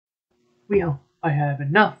Well, I have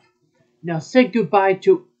enough. Now say goodbye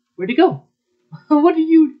to... Where'd he go? What do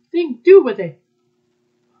you think do with it?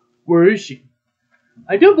 Where is she?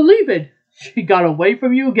 I don't believe it. She got away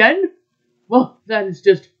from you again? Well, that is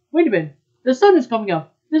just... Wait a minute. The sun is coming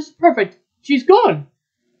up. This is perfect. She's gone.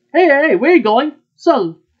 Hey, where are you going?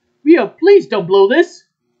 Son, please don't blow this.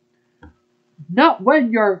 Not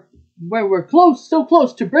when we're so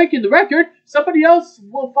close to breaking the record. Somebody else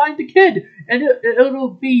will find the kid, and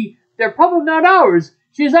it'll be their problem, not ours.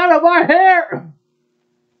 She's out of our hair.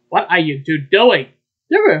 What are you two doing?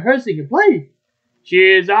 They're rehearsing a play.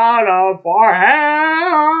 She's out of our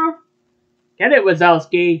hair. Get it,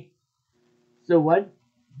 Wazowski. So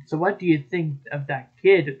what do you think of that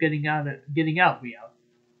kid getting out, Meow?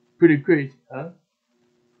 Pretty crazy, huh?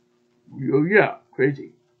 Oh yeah,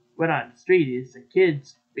 crazy. What on the street is the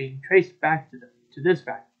kids being traced back to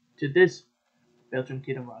this Belgium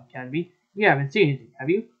Kid Academy. You haven't seen anything, have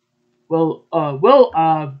you? No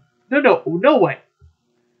way.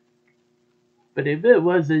 But if it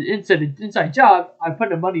was an inside job, I'd put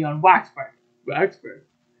the money on Waxberg. Waxberg?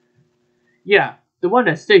 Yeah, the one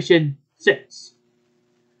at Station 6.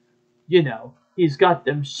 You know, he's got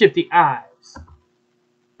them shifty eyes.